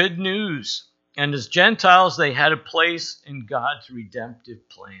is good news. And as Gentiles, they had a place in God's redemptive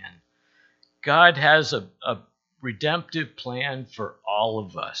plan. God has a redemptive plan for all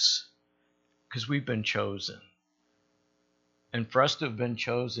of us because we've been chosen. And for us to have been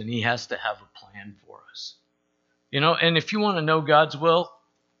chosen, he has to have a plan for us. And if you want to know God's will,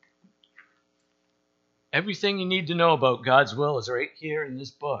 everything you need to know about God's will is right here in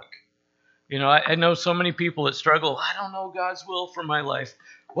this book. I know so many people that struggle, I don't know God's will for my life.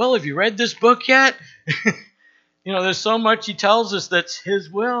 Well, have you read this book yet? There's so much he tells us that's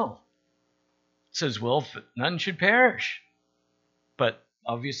his will. It's his will that none should perish. But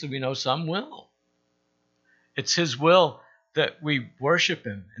obviously we know some will. It's his will that we worship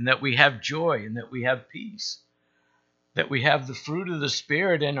him and that we have joy and that we have peace. That we have the fruit of the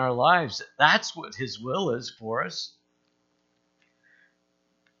Spirit in our lives. That's what his will is for us.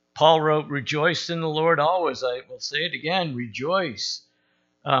 Paul wrote, rejoice in the Lord always. I will say it again, rejoice.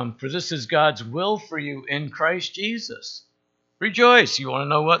 For this is God's will for you in Christ Jesus. Rejoice. You want to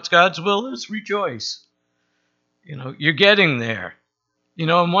know what God's will is? Rejoice. You're getting there.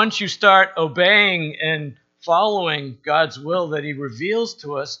 And once you start obeying and following God's will that he reveals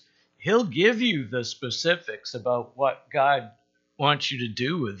to us, he'll give you the specifics about what God wants you to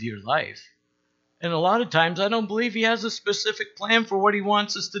do with your life. And a lot of times I don't believe he has a specific plan for what he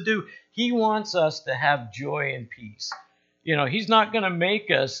wants us to do. He wants us to have joy and peace. He's not going to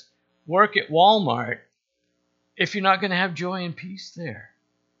make us work at Walmart if you're not going to have joy and peace there.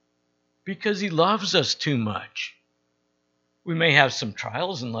 Because he loves us too much. We may have some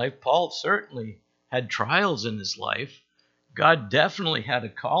trials in life. Paul certainly had trials in his life. God definitely had a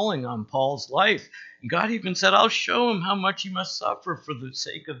calling on Paul's life. And God even said, I'll show him how much he must suffer for the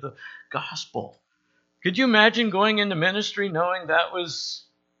sake of the gospel. Could you imagine going into ministry knowing that was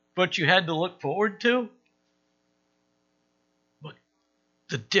what you had to look forward to? But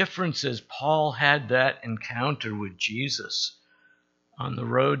the difference is Paul had that encounter with Jesus on the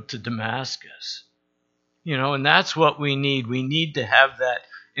road to Damascus. And that's what we need. We need to have that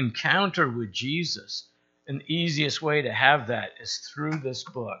encounter with Jesus. And the easiest way to have that is through this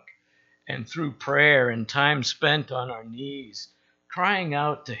book and through prayer and time spent on our knees, crying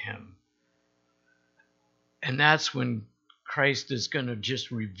out to him. And that's when Christ is going to just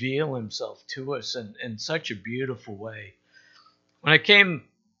reveal himself to us in such a beautiful way. When I came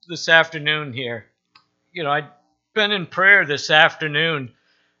this afternoon here, I'd been in prayer this afternoon,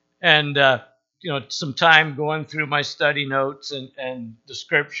 and some time going through my study notes and the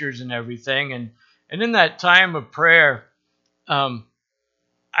scriptures and everything. And in that time of prayer,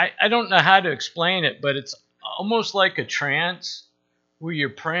 I don't know how to explain it, but it's almost like a trance where you're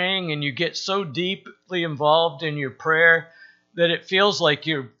praying and you get so deeply involved in your prayer that it feels like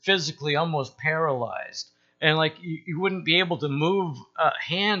you're physically almost paralyzed. And like you wouldn't be able to move a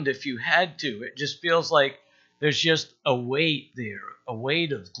hand if you had to. It just feels like there's just a weight there, a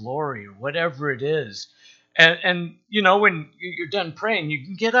weight of glory or whatever it is. And when you're done praying, you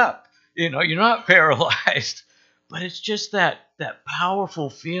can get up. You're not paralyzed. But it's just that powerful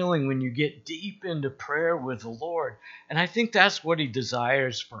feeling when you get deep into prayer with the Lord. And I think that's what he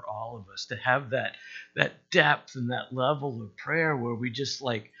desires for all of us, to have that depth and that level of prayer where we just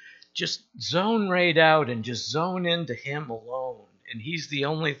zone right out and just zone into him alone. And he's the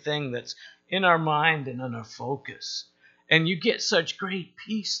only thing that's in our mind and in our focus. And you get such great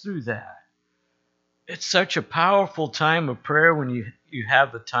peace through that. It's such a powerful time of prayer when you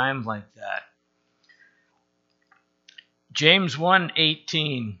have a time like that. James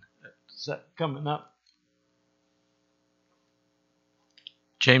 1:18. Is that coming up?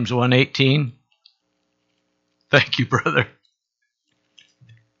 James 1:18. Thank you, brother.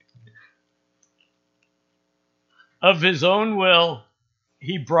 Of his own will,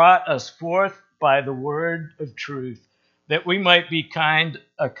 he brought us forth by the word of truth, that we might be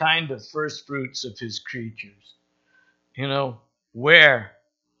a kind of first fruits of his creatures. Where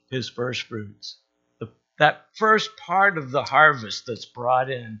his first fruits. That first part of the harvest that's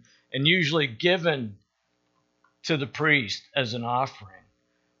brought in and usually given to the priest as an offering.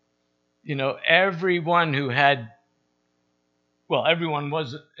 Everyone everyone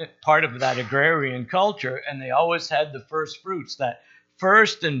was part of that agrarian culture, and they always had the first fruits. That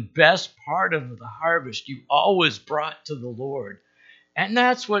first and best part of the harvest you always brought to the Lord. And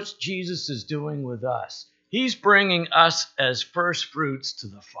that's what Jesus is doing with us. He's bringing us as first fruits to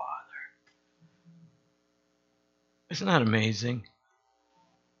the Father. Isn't that amazing?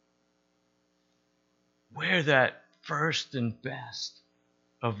 We're that first and best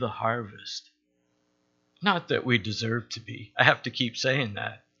of the harvest. Not that we deserve to be. I have to keep saying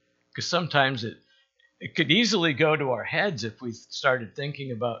that, because sometimes it could easily go to our heads if we started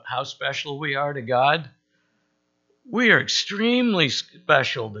thinking about how special we are to God. We are extremely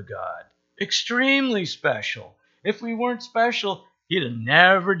special to God. Extremely special. If we weren't special, he'd have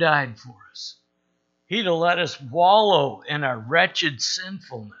never died for us. He'd have let us wallow in our wretched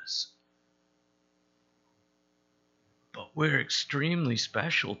sinfulness. But we're extremely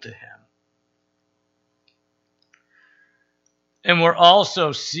special to him. And we're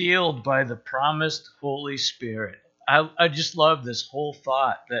also sealed by the promised Holy Spirit. I just love this whole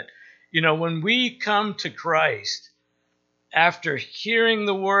thought that, when we come to Christ, after hearing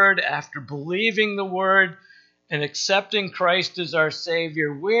the word, after believing the word, and accepting Christ as our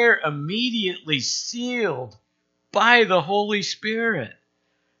Savior, we're immediately sealed by the Holy Spirit.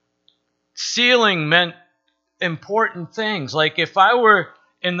 Sealing meant important things. Like if I were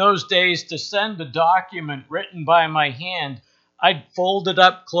in those days to send a document written by my hand, I'd fold it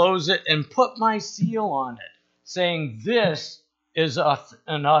up, close it, and put my seal on it, saying this is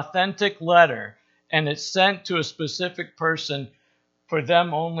an authentic letter, and it's sent to a specific person for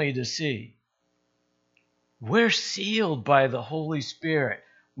them only to see. We're sealed by the Holy Spirit.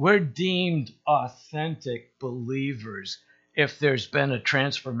 We're deemed authentic believers if there's been a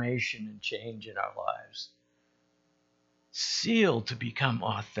transformation and change in our lives. Sealed to become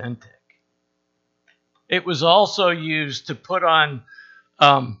authentic. It was also used to put on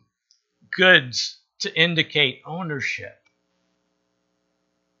goods to indicate ownership.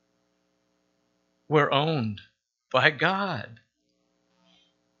 We're owned by God.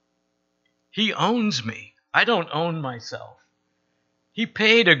 He owns me. I don't own myself. He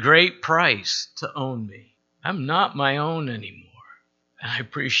paid a great price to own me. I'm not my own anymore. And I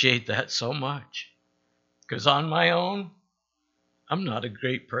appreciate that so much. Because on my own, I'm not a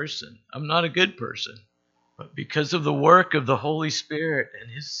great person. I'm not a good person. But because of the work of the Holy Spirit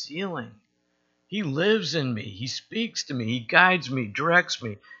and his sealing, he lives in me. He speaks to me. He guides me, directs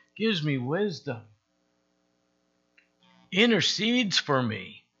me, gives me wisdom, intercedes for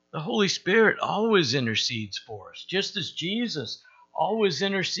me. The Holy Spirit always intercedes for us, just as Jesus always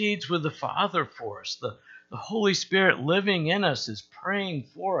intercedes with the Father for us. The Holy Spirit living in us is praying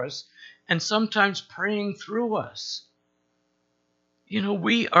for us and sometimes praying through us.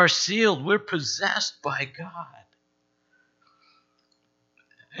 We are sealed. We're possessed by God.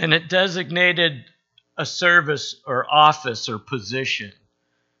 And it designated a service or office or position.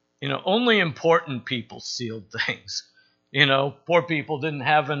 Only important people sealed things. Poor people didn't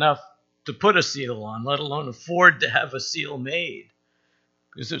have enough to put a seal on, let alone afford to have a seal made,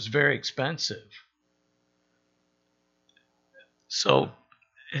 because it was very expensive. So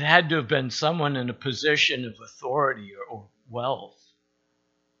it had to have been someone in a position of authority or wealth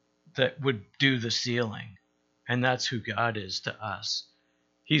that would do the sealing. And that's who God is to us.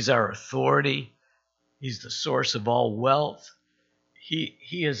 He's our authority. He's the source of all wealth.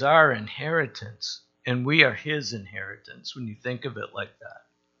 He is our inheritance, and we are his inheritance when you think of it like that.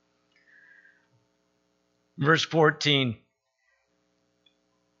 Verse 14,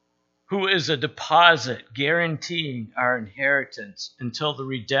 who is a deposit guaranteeing our inheritance until the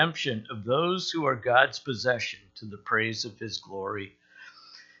redemption of those who are God's possession to the praise of his glory.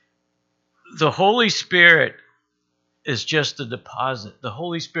 The Holy Spirit is just a deposit. The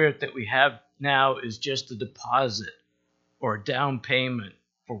Holy Spirit that we have now is just a deposit or a down payment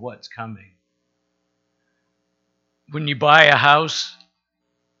for what's coming. When you buy a house,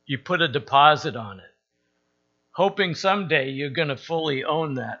 you put a deposit on it, hoping someday you're going to fully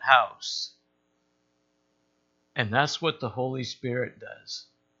own that house. And that's what the Holy Spirit does.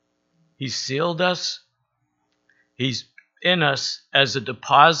 He's sealed us. He's in us as a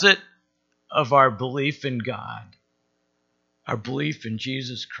deposit of our belief in God, our belief in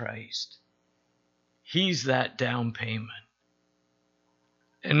Jesus Christ. He's that down payment.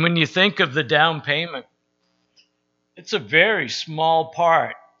 And when you think of the down payment, it's a very small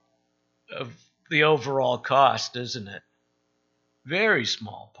part of the overall cost, isn't it? Very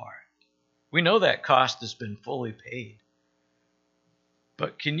small part. We know that cost has been fully paid.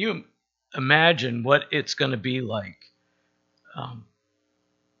 But can you imagine what it's going to be like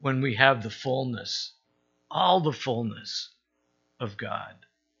when we have the fullness, all the fullness of God,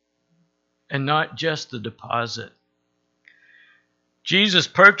 and not just the deposit? Jesus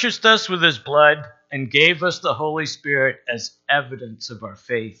purchased us with his blood and gave us the Holy Spirit as evidence of our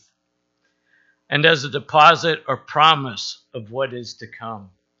faith and as a deposit or promise of what is to come.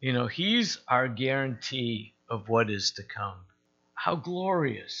 You know, he's our guarantee of what is to come. How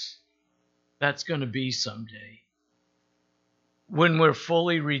glorious that's going to be someday when we're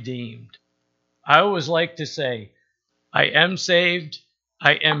fully redeemed. I always like to say, I am saved,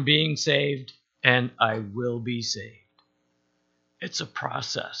 I am being saved, and I will be saved. It's a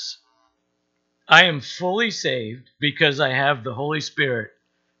process. I am fully saved because I have the Holy Spirit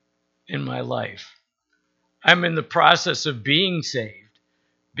in my life. I'm in the process of being saved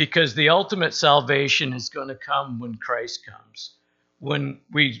because the ultimate salvation is going to come when Christ comes, when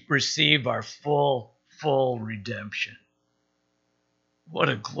we receive our full redemption. What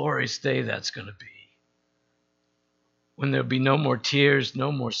a glorious day that's going to be. When there'll be no more tears,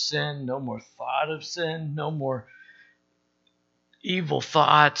 no more sin, no more thought of sin, no more evil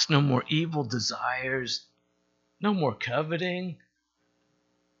thoughts, no more evil desires, no more coveting.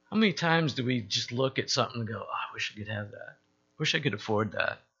 How many times do we just look at something and go, oh, I wish I could have that. Wish I could afford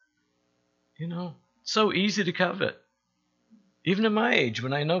that. You know, it's so easy to covet. Even at my age,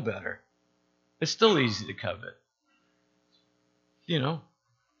 when I know better, it's still easy to covet. You know,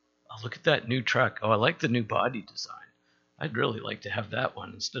 I'll look at that new truck. Oh, I like the new body design. I'd really like to have that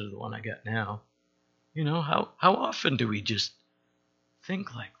one instead of the one I got now. You know, how often do we just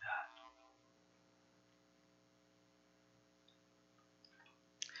think like that?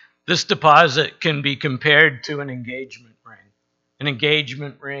 This deposit can be compared to an engagement ring. An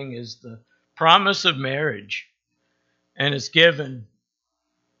engagement ring is the promise of marriage, and it's given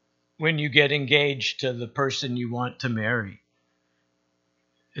when you get engaged to the person you want to marry.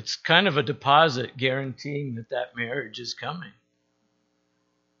 It's kind of a deposit guaranteeing that that marriage is coming.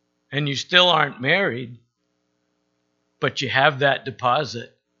 And you still aren't married, but you have that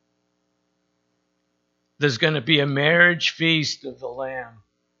deposit. There's going to be a marriage feast of the Lamb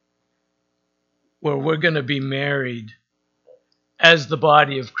where we're going to be married as the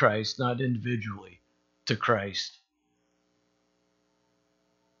body of Christ, not individually, to Christ.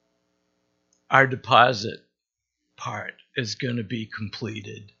 Our deposit part is going to be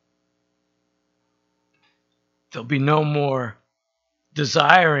completed. There'll be no more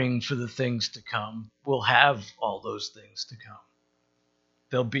desiring for the things to come. We'll have all those things to come.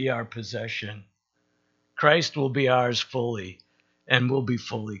 They'll be our possession. Christ will be ours fully, and we'll be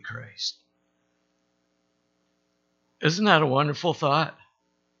fully Christ. Isn't that a wonderful thought?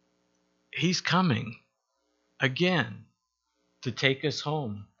 He's coming again to take us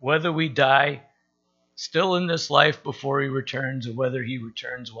home. Whether we die still in this life before he returns, or whether he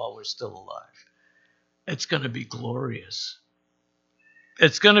returns while we're still alive, it's going to be glorious.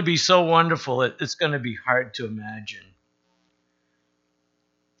 It's going to be so wonderful, it's going to be hard to imagine.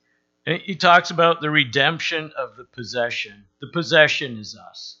 And he talks about the redemption of the possession. The possession is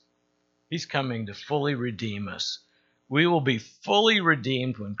us. He's coming to fully redeem us. We will be fully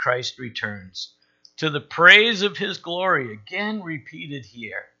redeemed when Christ returns. To the praise of his glory, again repeated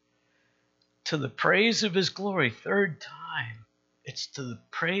here. To the praise of his glory, third time. It's to the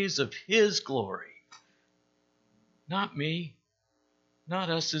praise of his glory. Not me, not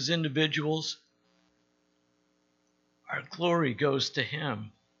us as individuals. Our glory goes to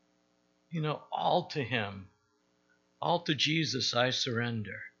him. All to him. All to Jesus I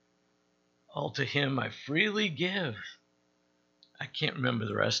surrender. All to him I freely give. I can't remember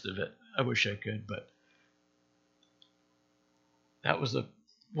the rest of it. I wish I could, but that was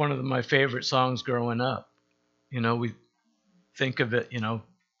one of my favorite songs growing up. We think of it,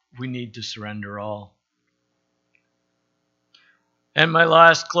 we need to surrender all. And my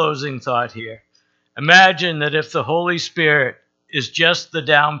last closing thought here. Imagine that if the Holy Spirit is just the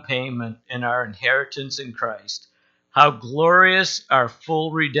down payment in our inheritance in Christ, how glorious our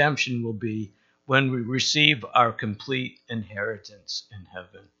full redemption will be when we receive our complete inheritance in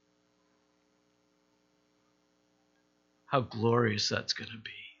heaven. How glorious that's going to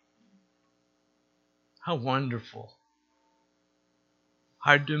be. How wonderful.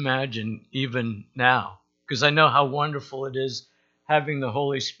 Hard to imagine even now, because I know how wonderful it is having the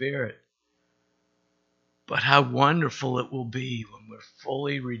Holy Spirit. But how wonderful it will be when we're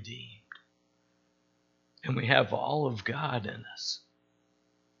fully redeemed and we have all of God in us.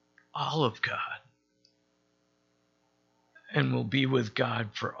 All of God. And we'll be with God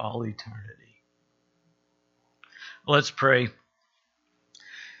for all eternity. Let's pray.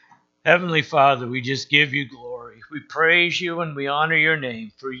 Heavenly Father, we just give you glory. We praise you and we honor your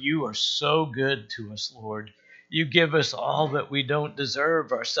name, for you are so good to us, Lord. You give us all that we don't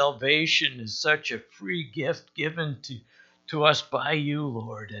deserve. Our salvation is such a free gift given to us by you,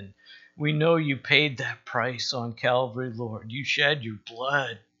 Lord. And we know you paid that price on Calvary, Lord. You shed your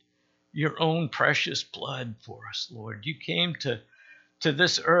blood, your own precious blood for us, Lord. You came to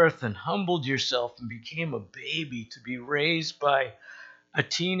this earth and humbled yourself and became a baby to be raised by a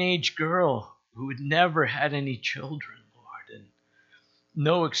teenage girl who had never had any children, Lord, and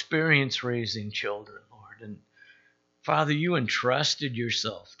no experience raising children, Lord. And Father, you entrusted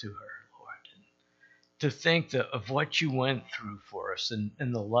yourself to her, Lord. And to think of what you went through for us and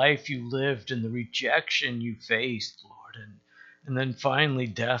the life you lived and the rejection you faced, Lord. And then finally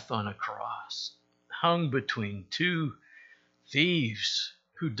death on a cross, hung between two thieves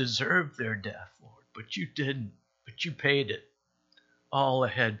who deserved their death, Lord. But you didn't. But you paid it all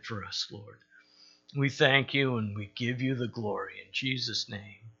ahead for us, Lord. We thank you and we give you the glory in Jesus'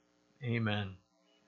 name. Amen.